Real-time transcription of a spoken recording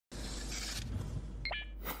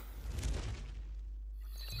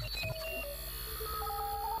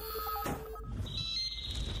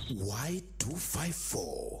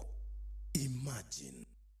Y254. Imagine.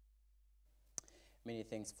 Many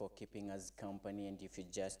thanks for keeping us company, and if you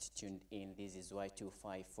just tuned in, this is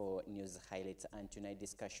Y254 News Highlights, and tonight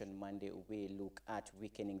discussion Monday we look at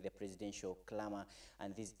weakening the presidential clamor,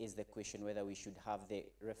 and this is the question whether we should have the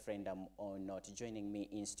referendum or not. Joining me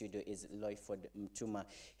in studio is Loyford Mtuma.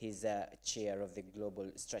 He's chair of the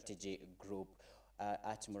Global Strategy Group.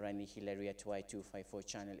 At Morani Hillary at Y254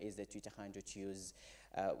 channel is the Twitter handle to use.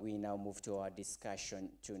 We now move to our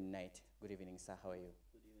discussion tonight. Good evening, sir. How are you?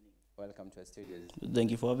 Welcome to our studios.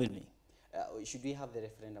 Thank you for having me. Should we have the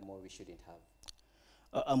referendum or we shouldn't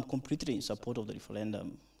have? I'm completely in support of the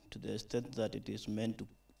referendum to the extent that it is meant to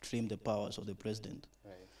trim the powers of the president.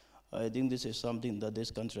 Right. I think this is something that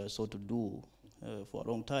this country has sought to do for a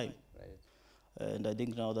long time. Right. And I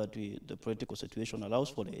think now that the political situation allows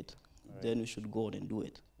for it, then we should go on and do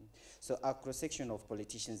it. So a cross-section of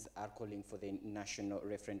politicians are calling for the national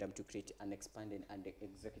referendum to create an expanded and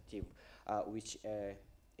executive, which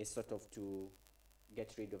is sort of to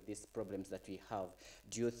get rid of these problems that we have.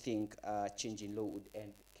 Do you think changing law would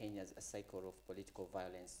end Kenya's cycle of political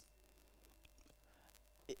violence?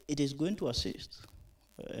 It is going to assist,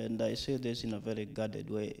 and I say this in a very guarded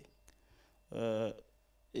way.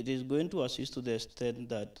 It is going to assist to the extent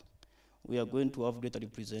that we are going to have greater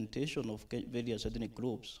representation of various ethnic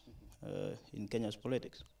groups in Kenya's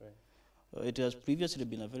politics. Right. It has previously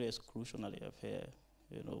been a very exclusionary affair,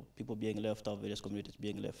 people being left out, various communities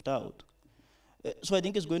being left out. So I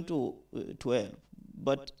think it's going to help.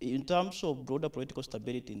 But in terms of broader political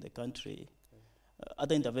stability in the country,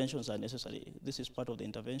 other interventions are necessary. This is part of the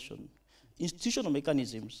intervention. Institutional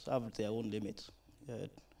mechanisms have their own limits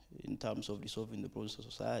in terms of resolving the problems of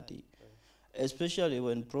society, especially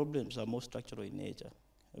when problems are more structural in nature.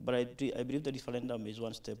 But I believe the referendum is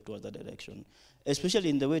one step towards that direction, especially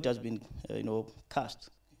in the way it has been, cast.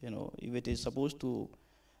 If it is supposed to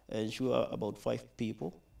ensure about 5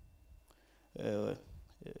 people, the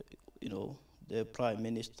prime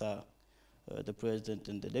minister, the president,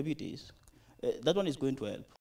 and the deputies, that one is going to help.